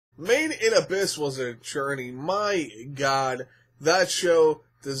Made in Abyss was a journey. My God, that show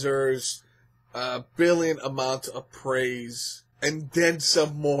deserves a billion amount of praise. And then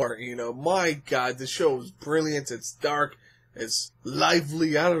some more, you know. My God, the show is brilliant. It's dark. It's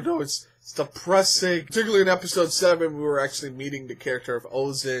lively. I don't know. It's depressing. Particularly in episode 7, we were actually meeting the character of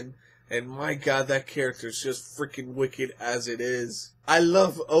Ozin. And my God, that character is just freaking wicked as it is. I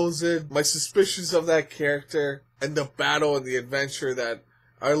love Ozin. My suspicions of that character and the battle and the adventure that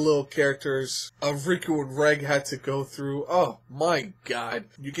our little characters of Riku and Reg had to go through. Oh my God.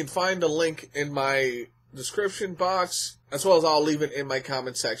 You can find a link in my description box, as well as I'll leave it in my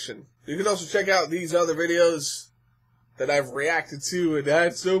comment section. You can also check out these other videos that I've reacted to and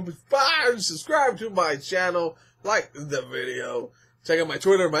had so much fun. Subscribe to my channel, like the video, check out my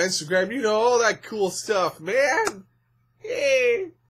Twitter, my Instagram, you know, all that cool stuff, man. Yeah.